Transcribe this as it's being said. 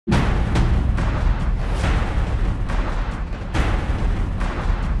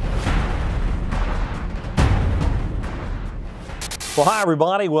Well, hi,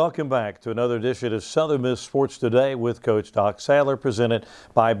 everybody. Welcome back to another edition of Southern Miss Sports Today with Coach Doc Sadler, presented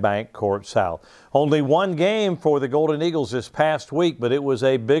by Bank Corp South. Only one game for the Golden Eagles this past week, but it was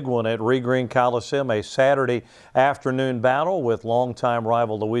a big one at Reed-Green Coliseum, a Saturday afternoon battle with longtime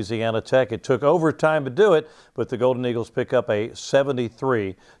rival Louisiana Tech. It took overtime to do it, but the Golden Eagles pick up a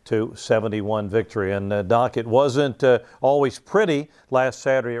 73-71 victory. And Doc, it wasn't always pretty last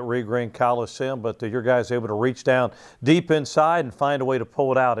Saturday at Reed-Green Coliseum, but your guys able to reach down deep inside and find a way to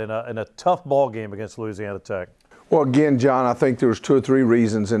pull it out in a tough ball game against Louisiana Tech. Well, again, John, I think there's 2 or 3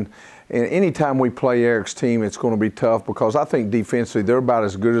 reasons, and anytime we play Eric's team, it's going to be tough because I think defensively they're about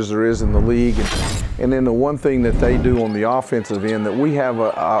as good as there is in the league, and then the one thing that they do on the offensive end that we have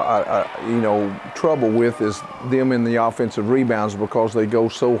trouble with is them in the offensive rebounds because they go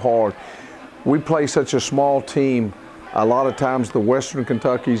so hard. We play such a small team. A lot of times the Western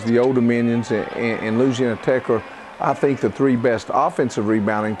Kentuckys, the Old Dominions, and Louisiana Tech are, I think, the 3 best offensive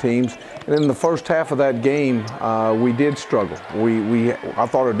rebounding teams. And in the first half of that game, we did struggle. I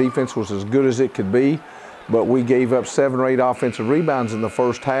thought our defense was as good as it could be, but we gave up 7 or 8 offensive rebounds in the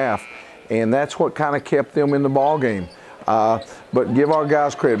first half, and that's what kind of kept them in the ball game. But give our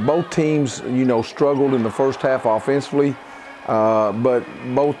guys credit. Both teams, struggled in the first half offensively, but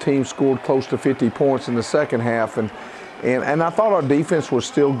both teams scored close to 50 points in the second half, and I thought our defense was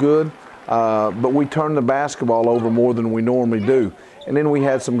still good. But we turned the basketball over more than we normally do. And then we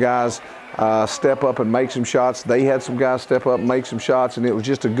had some guys step up and make some shots. They had some guys step up and make some shots, and it was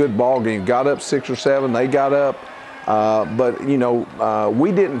just a good ball game. Got up 6 or 7, they got up. But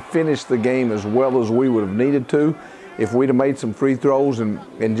we didn't finish the game as well as we would have needed to. If we'd have made some free throws and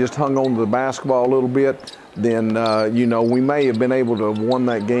just hung on to the basketball a little bit, then, we may have been able to have won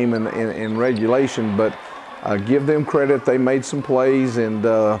that game in regulation. But give them credit. They made some plays and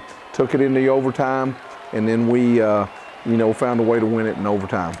took it into overtime, and then we, found a way to win it in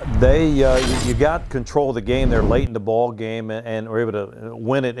overtime. You got control of the game there late in the ball game and were able to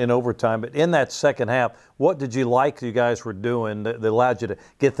win it in overtime. But in that second half, what did you like you guys were doing that allowed you to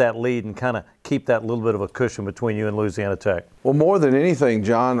get that lead and kind of keep that little bit of a cushion between you and Louisiana Tech? Well, more than anything,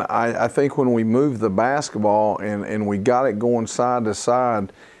 John, I think when we moved the basketball and we got it going side to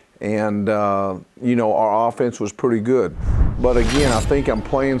side, and, our offense was pretty good. But again, I think I'm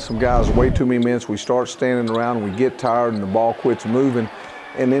playing some guys way too many minutes. We start standing around and we get tired and the ball quits moving.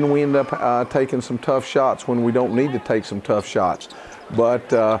 And then we end up taking some tough shots when we don't need to take some tough shots. But,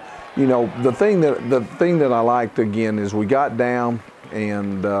 the thing that I liked, again, is we got down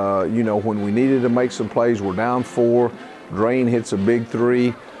and, when we needed to make some plays, we're down 4. Drain hits a big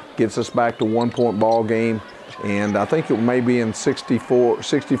 3, gets us back to 1-point ball game. And I think it may be in 64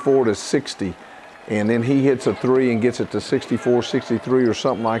 to 60. And then he hits a 3 and gets it to 64, 63 or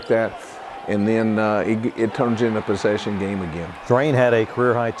something like that. And then it turns into a possession game again. Drain had a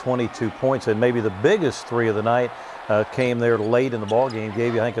career-high 22 points, and maybe the biggest 3 of the night came there late in the ball game.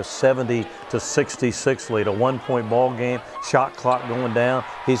 Gave you, I think, a 70-66 lead, a 1-point ball game. Shot clock going down.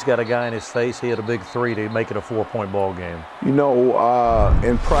 He's got a guy in his face. He had a big 3 to make it a 4-point ball game.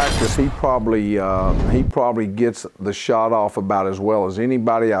 In practice, he probably gets the shot off about as well as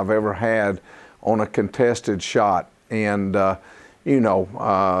anybody I've ever had on a contested shot. And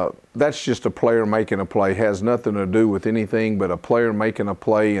that's just a player making a play. Has nothing to do with anything but a player making a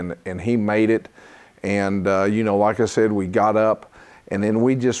play, and he made it. And, like I said, we got up, and then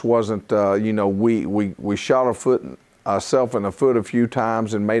we just wasn't, we shot ourselves in the foot a few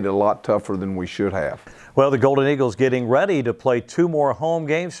times and made it a lot tougher than we should have. Well, the Golden Eagles getting ready to play 2 more home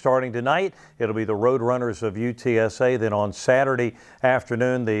games starting tonight. It'll be the Roadrunners of UTSA. Then on Saturday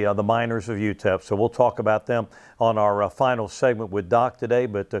afternoon, the Miners of UTEP. So we'll talk about them on our final segment with Doc today.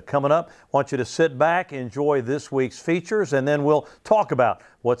 But coming up, I want you to sit back, enjoy this week's features, and then we'll talk about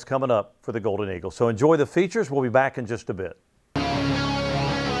what's coming up for the Golden Eagles. So enjoy the features. We'll be back in just a bit.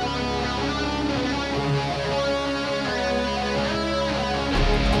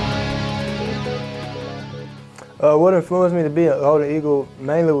 What influenced me to be a Golden Eagle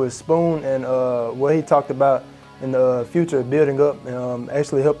mainly was Spoon and what he talked about in the future of building up and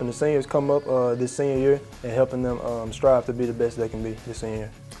actually helping the seniors come up this senior year and helping them strive to be the best they can be this senior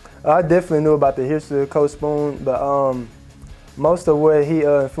year. I definitely knew about the history of Coach Spoon, but most of what he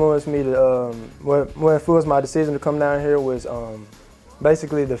influenced me to, what influenced my decision to come down here was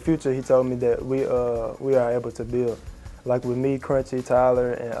basically the future. He told me that we are able to build, like with me, Crunchy,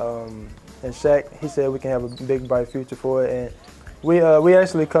 Tyler, and Shaq. He said we can have a big, bright future for it. And we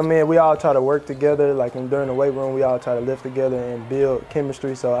actually come in, we all try to work together, like during the weight room, we all try to lift together and build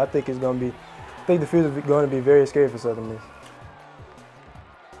chemistry. So I think it's going to be, the future is going to be very scary for Southern Miss.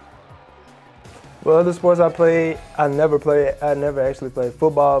 Well, other sports I played, I never actually played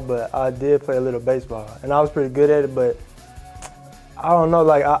football, but I did play a little baseball. And I was pretty good at it, but I don't know,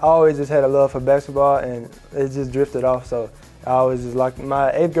 like I always just had a love for basketball and it just drifted off. So I always just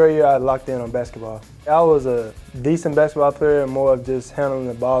my 8th grade year, I locked in on basketball. I was a decent basketball player, more of just handling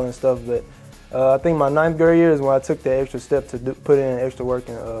the ball and stuff, but I think my 9th grade year is when I took the extra step to put in extra work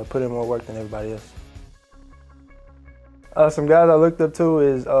and put in more work than everybody else. Some guys I looked up to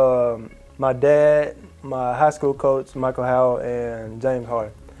is my dad, my high school coach, Michael Howell, and James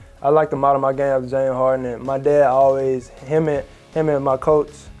Harden. I like to model my game after James Harden, and my dad always, him and my coach,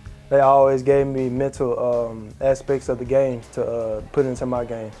 they always gave me mental aspects of the game to put into my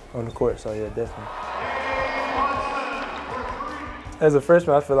game on the court, so yeah, definitely. As a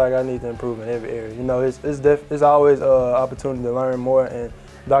freshman, I feel like I need to improve in every area. You know, it's always an opportunity to learn more, and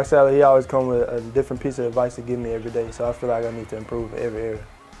Doc Sadler, he always comes with a different piece of advice to give me every day, so I feel like I need to improve in every area.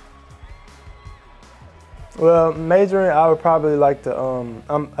 Well, majoring, I would probably like to,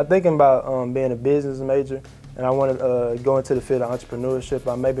 I'm thinking about being a business major, and I want to go into the field of entrepreneurship.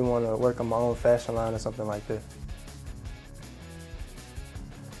 I maybe want to work on my own fashion line or something like that.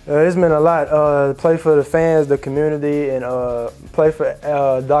 It's been a lot. Play for the fans, the community, and play for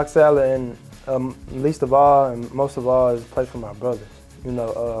Doc Sadler, and least of all and most of all is play for my brothers. You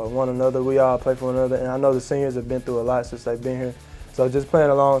know, one another, we all play for one another, and I know the seniors have been through a lot since they've been here. So just playing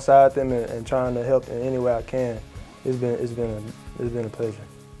alongside them and trying to help in any way I can, it's been a pleasure.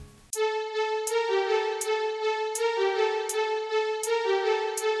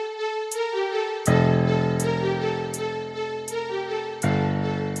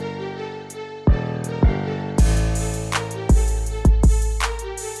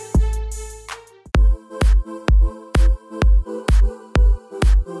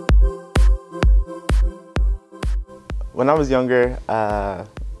 When I was younger, I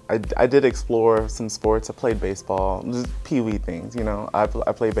did explore some sports. I played baseball, just pee-wee things, you know. I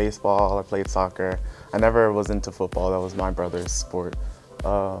played baseball, I played soccer. I never was into football, that was my brother's sport.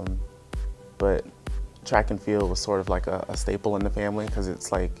 But track and field was sort of like a staple in the family because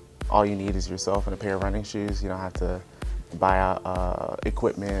it's like all you need is yourself and a pair of running shoes. You don't have to buy out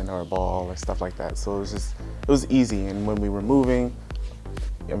equipment or a ball or stuff like that. So it was easy. And when we were moving,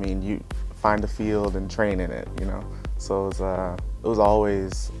 I mean, you find a field and train in it, you know. So it was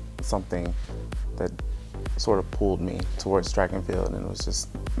always something that sort of pulled me towards track and field, and it was just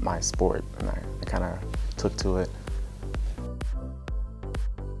my sport, and I kind of took to it.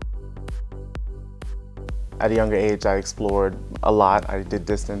 At a younger age, I explored a lot. I did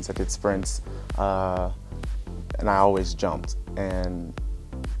distance, I did sprints, and I always jumped. And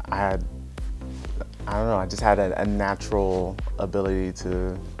I don't know, I just had a natural ability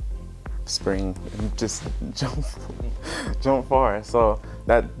to spring and just jump far. So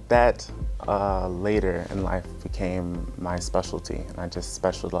that later in life became my specialty, and I just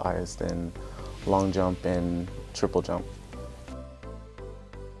specialized in long jump and triple jump.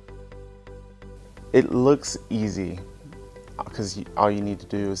 It looks easy because all you need to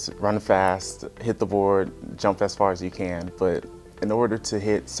do is run fast, hit the board, jump as far as you can, but in order to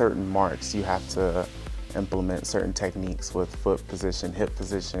hit certain marks, you have to implement certain techniques with foot position, hip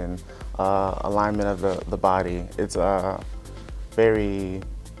position, alignment of the body. It's very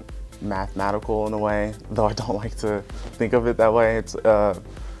mathematical in a way, though I don't like to think of it that way. It's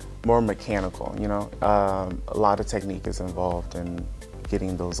more mechanical, you know. A lot of technique is involved in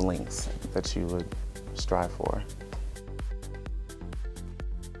getting those links that you would strive for.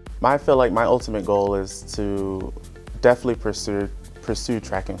 I feel like my ultimate goal is to definitely pursue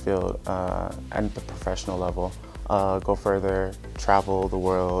track and field at the professional level, go further, travel the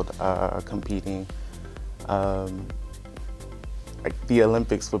world, competing. Like the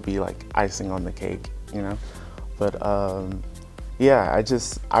Olympics would be like icing on the cake, you know. But yeah,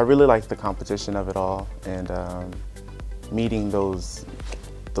 I really like the competition of it all, and meeting those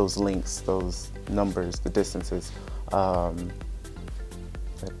links, those numbers, the distances.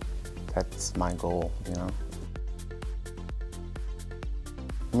 That's my goal, you know.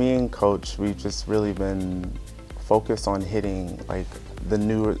 Me and Coach, we've just really been focused on hitting like the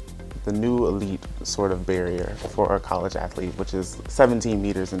new elite sort of barrier for a college athlete, which is 17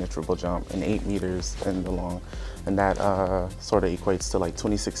 meters in the triple jump and 8 meters in the long, and that sort of equates to like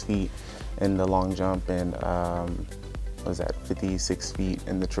 26 feet in the long jump and what is that, 56 feet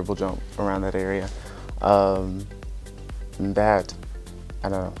in the triple jump, around that area. And that, I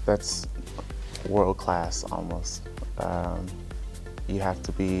don't know, that's world class almost. You have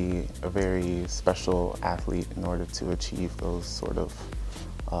to be a very special athlete in order to achieve those sort of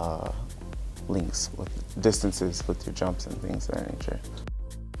links with distances with your jumps and things of that nature.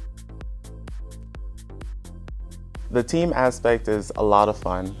 The team aspect is a lot of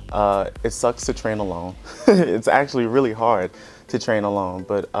fun. It sucks to train alone. It's actually really hard to train alone,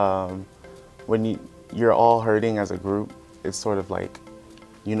 but when you're all hurting as a group, it sort of like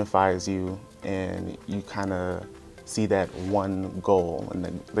unifies you, and you kind of see that one goal, and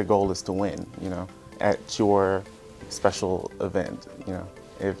the goal is to win, you know, at your special event, you know.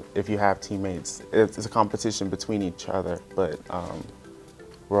 If you have teammates, it's a competition between each other, but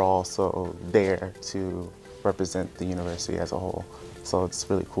we're also there to represent the university as a whole, so it's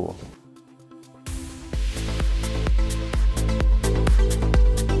really cool.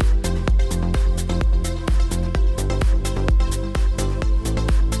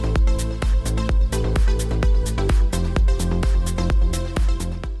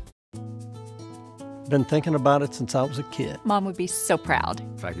 Been thinking about it since I was a kid. Mom would be so proud.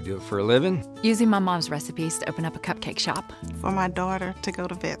 If I could do it for a living. Using my mom's recipes to open up a cupcake shop. For my daughter to go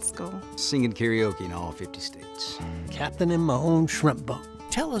to vet school. Singing karaoke in all 50 states. Captaining my own shrimp boat.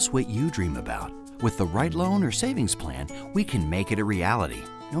 Tell us what you dream about. With the right loan or savings plan, we can make it a reality,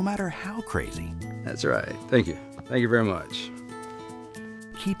 no matter how crazy. That's right. Thank you. Thank you very much.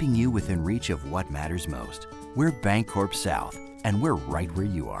 Keeping you within reach of what matters most. We're Bancorp South, and we're right where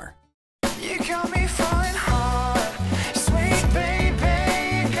you are. You got me falling hard, sweet baby,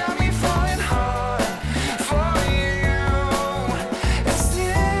 you got me falling hard for you. And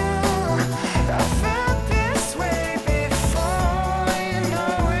still, I felt this way before, you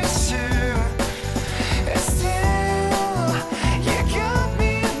know it's true. And still, you got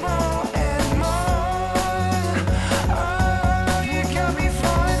me more and more. Oh, you got me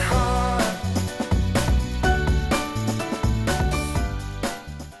falling hard.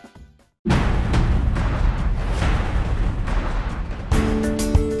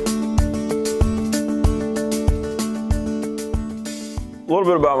 A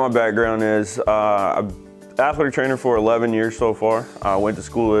little bit about my background is I'm an athletic trainer for 11 years so far. I went to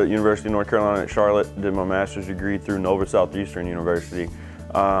school at University of North Carolina at Charlotte, did my master's degree through Nova Southeastern University.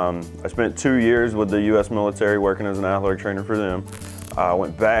 I spent 2 years with the U.S. military working as an athletic trainer for them. I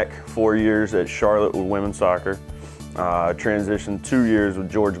went back 4 years at Charlotte with women's soccer. Transitioned 2 years with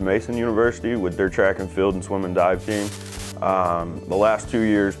George Mason University with their track and field and swim and dive team. The last 2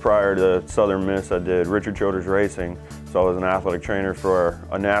 years prior to Southern Miss, I did Richard Childress Racing. So I was an athletic trainer for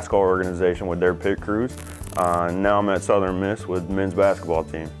a NASCAR organization with their pit crews. Now I'm at Southern Miss with men's basketball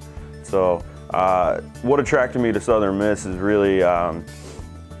team. So what attracted me to Southern Miss is really our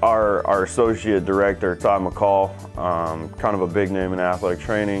associate director, Todd McCall, kind of a big name in athletic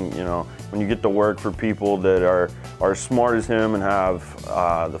training. You know, when you get to work for people that are as smart as him and have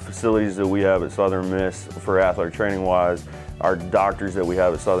the facilities that we have at Southern Miss for athletic training wise, our doctors that we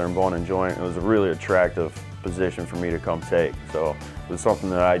have at Southern Bone and Joint, it was a really attractive position for me to come take. So it was something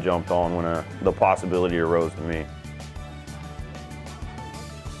that I jumped on when the possibility arose to me.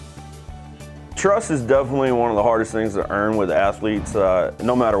 Trust is definitely one of the hardest things to earn with athletes,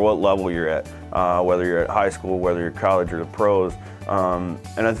 no matter what level you're at, whether you're at high school, whether you're college or the pros. And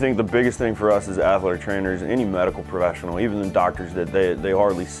I think the biggest thing for us as athletic trainers, any medical professional, even the doctors that they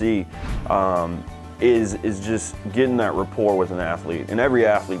hardly see, is just getting that rapport with an athlete. And every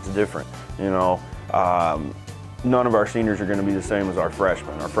athlete's different, you know. None of our seniors are going to be the same as our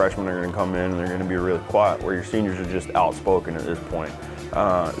freshmen. Our freshmen are going to come in and they're going to be really quiet, where your seniors are just outspoken at this point.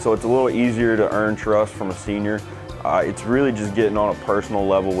 So it's a little easier to earn trust from a senior. It's really just getting on a personal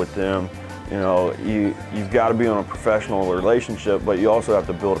level with them. You know, you've got to be on a professional relationship, but you also have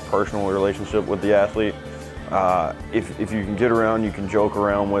to build a personal relationship with the athlete. If you can get around, you can joke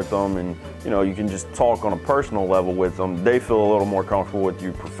around with them, and you know, you can just talk on a personal level with them. They feel a little more comfortable with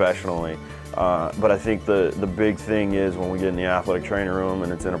you professionally. But I think the big thing is when we get in the athletic training room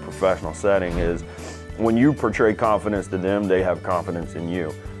and it's in a professional setting is when you portray confidence to them, they have confidence in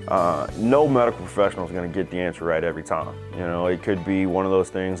you. No medical professional is going to get the answer right every time. You know, it could be one of those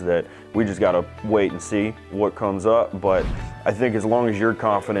things that we just got to wait and see what comes up. But I think as long as you're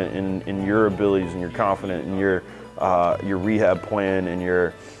confident in your abilities and you're confident in your rehab plan and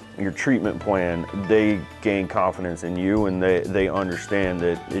your treatment plan, they gain confidence in you, and they understand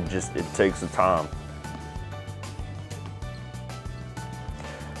that it takes the time.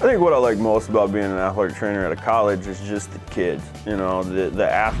 I think what I like most about being an athletic trainer at a college is just the kids. You know, the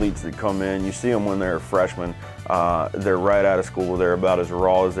athletes that come in, you see them when they're freshmen. They're right out of school, they're about as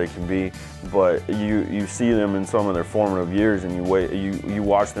raw as they can be, but you see them in some of their formative years, and you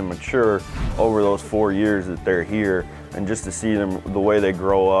watch them mature over those 4 years that they're here, and just to see them, the way they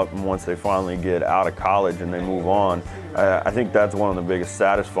grow up, and once they finally get out of college and they move on, I think that's one of the biggest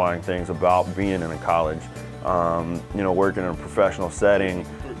satisfying things about being in a college. You know, working in a professional setting,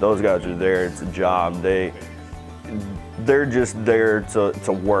 those guys are there, it's a job. they're just there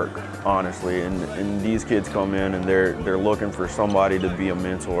to work, honestly. And these kids come in and they're looking for somebody to be a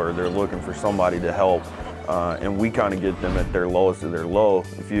mentor. They're looking for somebody to help. And we kind of get them at their lowest of their low.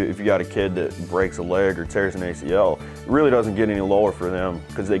 If you got a kid that breaks a leg or tears an ACL, it really doesn't get any lower for them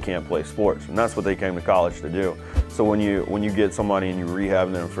because they can't play sports. And that's what they came to college to do. So when you get somebody and you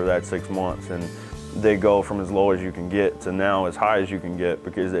rehab them for that 6 months, and they go from as low as you can get to now as high as you can get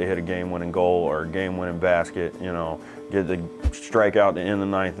because they hit a game-winning goal or a game-winning basket, you know, get the strikeout to end the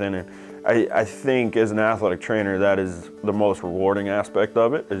 9th inning. I think as an athletic trainer, that is the most rewarding aspect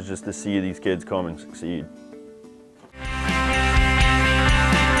of it, is just to see these kids come and succeed.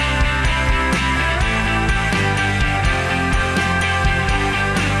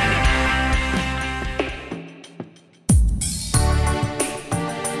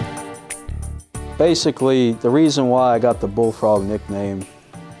 Basically, the reason why I got the Bullfrog nickname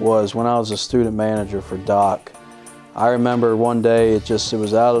was when I was a student manager for Doc. I remember one day it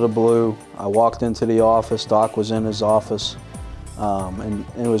was out of the blue. I walked into the office, Doc was in his office, and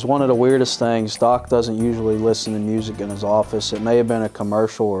it was one of the weirdest things. Doc doesn't usually listen to music in his office. It may have been a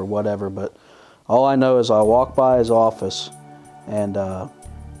commercial or whatever, but all I know is I walked by his office, and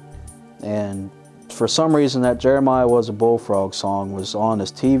for some reason that Jeremiah Was a Bullfrog song was on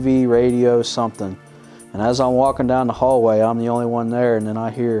his TV, radio, something. And as I'm walking down the hallway, I'm the only one there, and then I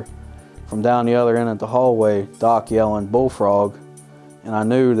hear from down the other end of the hallway, Doc yelling Bullfrog. And I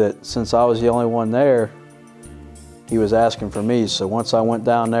knew that since I was the only one there, he was asking for me. So once I went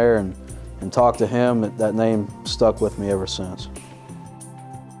down there and talked to him, that name stuck with me ever since.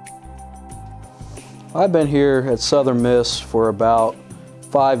 I've been here at Southern Miss for about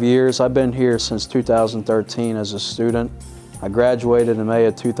 5 years. I've been here since 2013 as a student. I graduated in May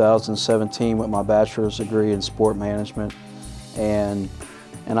of 2017 with my bachelor's degree in sport management. And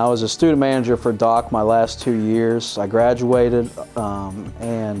I was a student manager for Doc my last 2 years. I graduated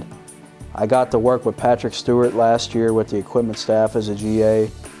and I got to work with Patrick Stewart last year with the equipment staff as a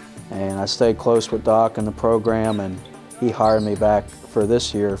GA. And I stayed close with Doc in the program, and he hired me back for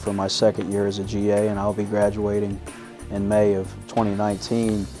this year for my 2nd year as a GA, and I'll be graduating in May of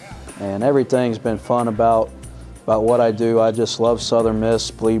 2019. And everything's been fun about what I do. I just love Southern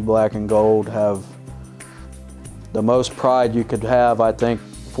Miss, bleed black and gold, have the most pride you could have, I think,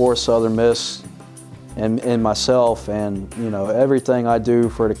 for Southern Miss and in myself. And you know, everything I do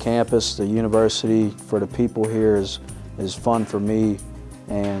for the campus, the university, for the people here is fun for me.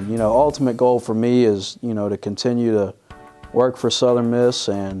 And you know, ultimate goal for me is, you know, to continue to work for Southern Miss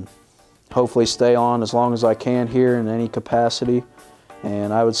and hopefully stay on as long as I can here in any capacity.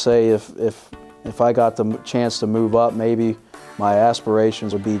 And I would say if I got the chance to move up, maybe my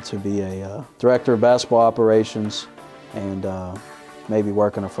aspirations would be to be a director of basketball operations and maybe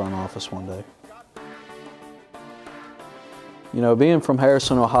work in a front office one day. You know, being from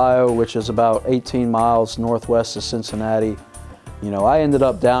Harrison, Ohio, which is about 18 miles northwest of Cincinnati, you know, I ended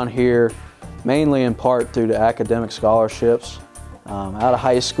up down here mainly in part through the academic scholarships. Out of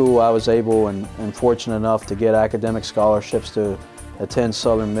high school, I was able and fortunate enough to get academic scholarships to attend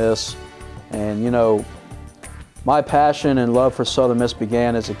Southern Miss. And you know, my passion and love for Southern Miss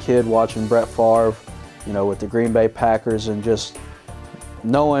began as a kid watching Brett Favre, you know, with the Green Bay Packers, and just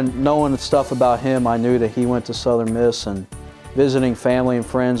knowing stuff about him. I knew that he went to Southern Miss, and visiting family and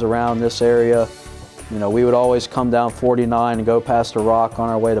friends around this area, you know, we would always come down 49 and go past a rock on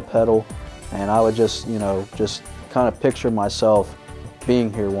our way to Petal, and I would just, you know, just kind of picture myself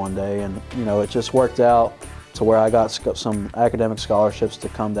being here one day. And you know, it just worked out to where I got some academic scholarships to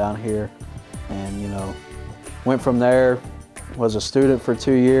come down here, and you know, went from there, was a student for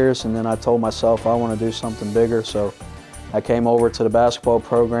 2 years, and then I told myself I want to do something bigger. So I came over to the basketball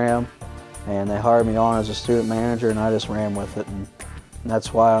program, and they hired me on as a student manager, and I just ran with it, and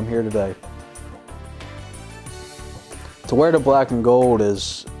that's why I'm here today. To wear the black and gold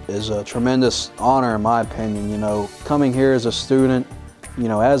is a tremendous honor in my opinion. You know, coming here as a student, you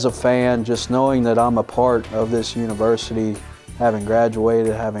know, as a fan, just knowing that I'm a part of this university, having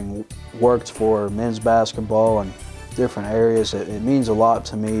graduated, having worked for men's basketball in different areas, it means a lot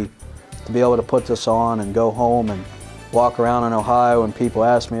to me to be able to put this on and go home and walk around in Ohio and people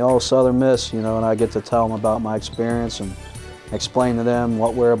ask me, oh, Southern Miss, you know, and I get to tell them about my experience and explain to them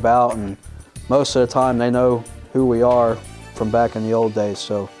what we're about, and most of the time they know who we are from back in the old days.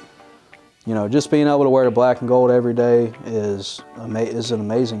 So, you know, just being able to wear the black and gold every day is an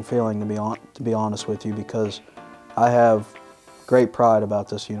amazing feeling, to be honest with you, because I have great pride about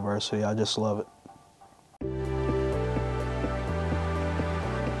this university. I just love it.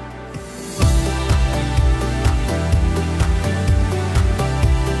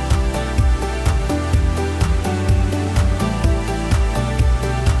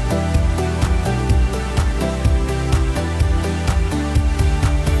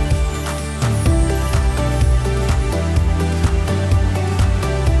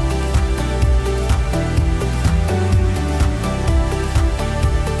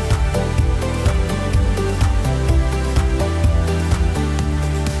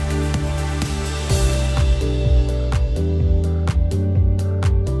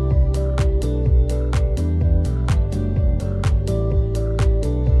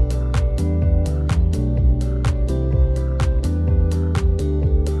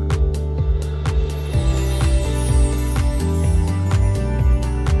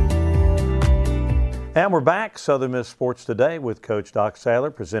 And we're back, Southern Miss Sports Today with Coach Doc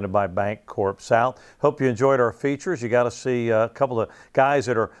Sadler, presented by Bank Corp South. Hope you enjoyed our features. You got to see a couple of guys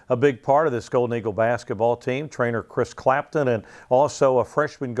that are a big part of this Golden Eagle basketball team, trainer Chris Clapton, and also a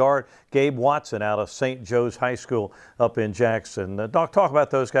freshman guard, Gabe Watson, out of St. Joe's High School up in Jackson. Doc, talk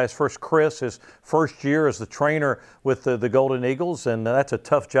about those guys. First, Chris, his first year as the trainer with the Golden Eagles, and that's a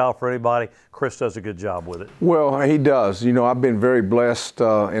tough job for anybody. Chris does a good job with it. Well, he does. You know, I've been very blessed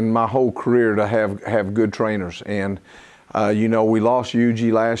in my whole career to have good trainers. And, you know, we lost UG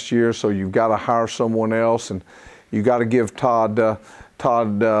last year, so you've got to hire someone else. And you got to give Todd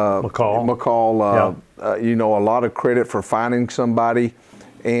McCall you know, a lot of credit for finding somebody.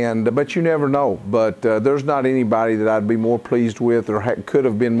 But you never know. But there's not anybody that I'd be more pleased with or could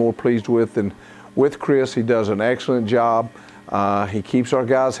have been more pleased with than with Chris. He does an excellent job. He keeps our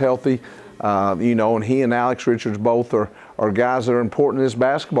guys healthy. You know, and he and Alex Richards both are guys that are important to this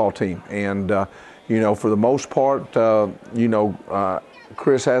basketball team. And, you know, for the most part, you know,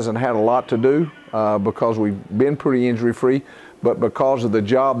 Chris hasn't had a lot to do because we've been pretty injury-free, but because of the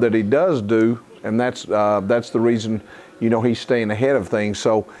job that he does do, and that's the reason, you know, he's staying ahead of things.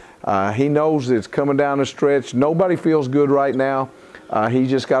 So he knows it's coming down the stretch. Nobody feels good right now. He's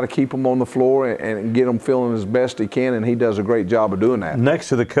just got to keep them on the floor and get them feeling as best he can, and he does a great job of doing that. Next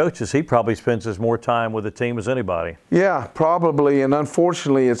to the coaches, he probably spends as more time with the team as anybody. Yeah, probably, and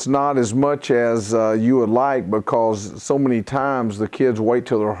unfortunately it's not as much as you would like, because so many times the kids wait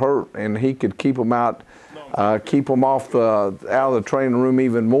till they're hurt, and he could keep them out, keep them out of the training room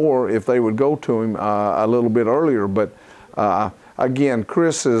even more if they would go to him a little bit earlier. But again,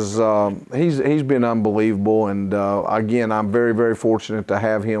 Chris is he's been unbelievable, and again, I'm very, very fortunate to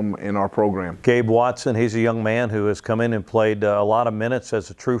have him in our program. Gabe Watson, he's a young man who has come in and played a lot of minutes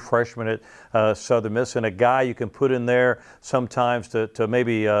as a true freshman at Southern Miss, and a guy you can put in there sometimes to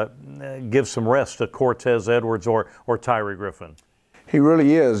maybe give some rest to Cortez Edwards or Tyree Griffin. He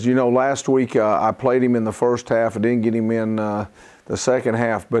really is. You know, last week I played him in the first half. I didn't get him in the second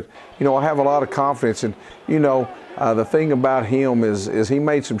half, but you know, I have a lot of confidence. And you know, the thing about him is he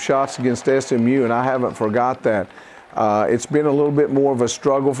made some shots against SMU, and I haven't forgot that. It's been a little bit more of a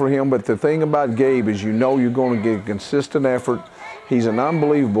struggle for him, but the thing about Gabe is, you know, you're going to get consistent effort. He's an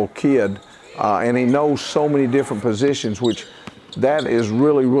unbelievable kid, and he knows so many different positions, which that is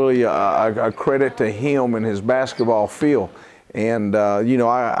really, really a credit to him and his basketball feel. And you know,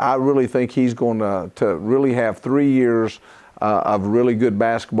 I really think he's going to really have 3 years of really good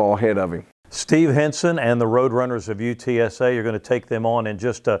basketball ahead of him. Steve Henson and the Roadrunners of UTSA, you're going to take them on in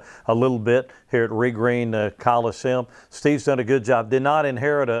just a little bit here at Reed Green Coliseum. Steve's done a good job. Did not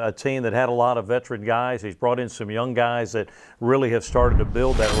inherit a team that had a lot of veteran guys. He's brought in some young guys that really have started to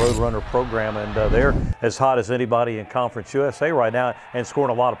build that Roadrunner program, and they're as hot as anybody in Conference USA right now and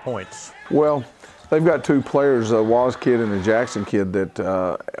scoring a lot of points. Well, they've got two players, a Waz kid and a Jackson kid,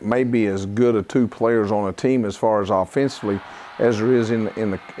 that may be as good as two players on a team as far as offensively as there is in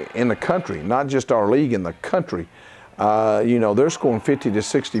the country, not just our league, in the country. You know, they're scoring 50 to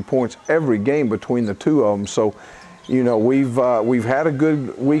 60 points every game between the two of them. So, you know, we've had a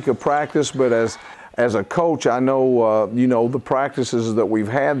good week of practice, but as a coach, I know you know, the practices that we've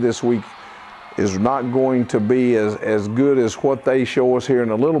had this week is not going to be as good as what they show us here in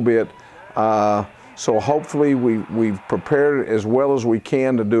a little bit. So hopefully we've prepared as well as we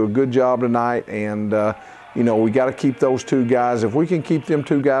can to do a good job tonight, and you know, we got to keep those two guys. If we can keep them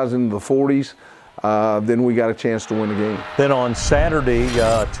two guys into the 40s, then we got a chance to win the game. Then on Saturday,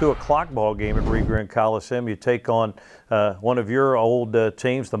 2 o'clock ball game at Reed Green Coliseum, you take on one of your old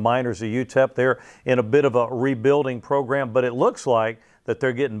teams, the Miners of UTEP. They're in a bit of a rebuilding program, but it looks like that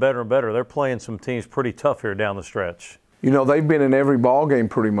they're getting better and better. They're playing some teams pretty tough here down the stretch. You know, they've been in every ball game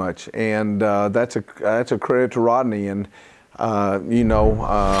pretty much, and that's a credit to Rodney. And you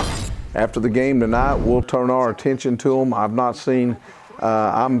know, after the game tonight, we'll turn our attention to them. I've not seen.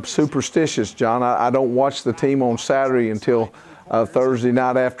 I'm superstitious, John. I don't watch the team on Saturday until Thursday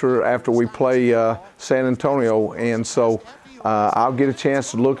night after we play San Antonio, and so I'll get a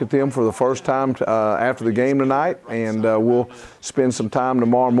chance to look at them for the first time after the game tonight, and we'll spend some time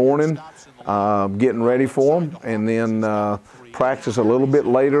tomorrow morning getting ready for them, and then practice a little bit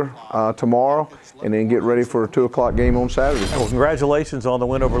later tomorrow, and then get ready for a 2 o'clock game on Saturday. Well, congratulations on the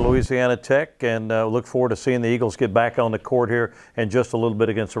win over Louisiana Tech, and look forward to seeing the Eagles get back on the court here in just a little bit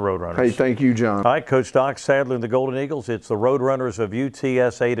against the Roadrunners. Hey, thank you, John. All right, Coach Doc Sadler and the Golden Eagles. It's the Roadrunners of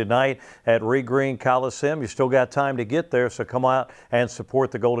UTSA tonight at Reed Green Coliseum. You still got time to get there, so come out and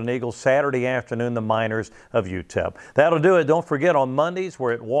support the Golden Eagles. Saturday afternoon, the Miners of UTEP. That'll do it. Don't forget, on Mondays,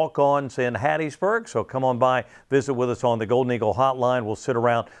 we're at Walk-Ons in Hattiesburg, so come on by, visit with us on the Golden Eagles Eagle hotline. We'll sit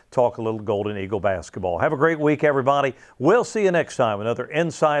around, talk a little Golden Eagle basketball. Have a great week, everybody. We'll see you next time. Another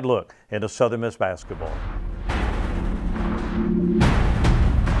inside look into Southern Miss basketball.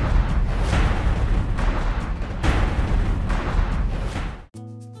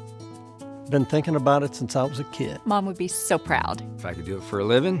 Been thinking about it since I was a kid. Mom would be so proud. If I could do it for a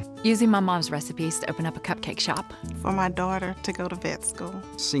living, Using my mom's recipes to open up a cupcake shop. For my daughter to go to vet school.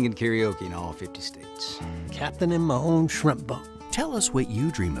 singing karaoke in all 50 states. Captaining my own shrimp boat. Tell us what you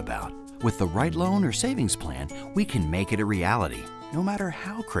dream about. With the right loan or savings plan, we can make it a reality, no matter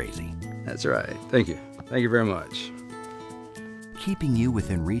how crazy. That's right. Thank you. Thank you very much. Keeping you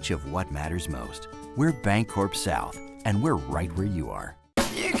within reach of what matters most. We're Bancorp South, and we're right where you are.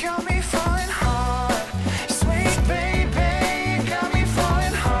 You got me falling hard, sweet baby, got me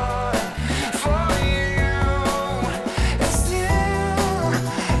falling hard for you. And still,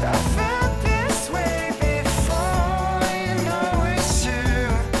 I felt this way before, you know it's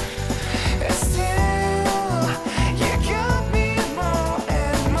true. And still, you got me more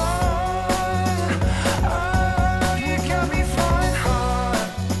and more. Oh, you got me falling hard.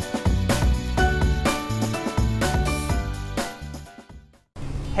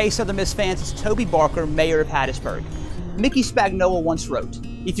 Hey Southern Miss fans, it's Toby Barker, Mayor of Hattiesburg. Mickey Spagnola once wrote,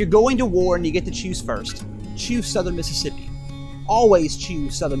 "If you're going to war and you get to choose first, choose Southern Mississippi. Always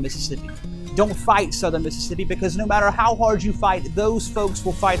choose Southern Mississippi. Don't fight Southern Mississippi, because no matter how hard you fight, those folks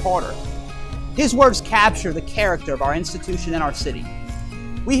will fight harder." His words capture the character of our institution and our city.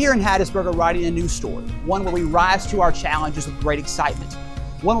 We here in Hattiesburg are writing a new story, one where we rise to our challenges with great excitement,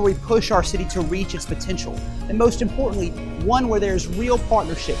 one where we push our city to reach its potential, and most importantly, one where there's real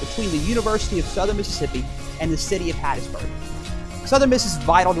partnership between the University of Southern Mississippi and the city of Hattiesburg. Southern Miss is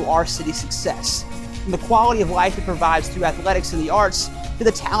vital to our city's success, from the quality of life it provides through athletics and the arts to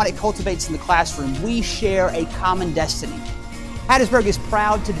the talent it cultivates in the classroom. We share a common destiny. Hattiesburg is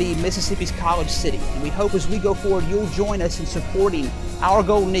proud to be Mississippi's college city, and we hope as we go forward you'll join us in supporting our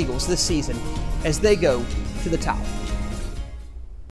Golden Eagles this season as they go to the top.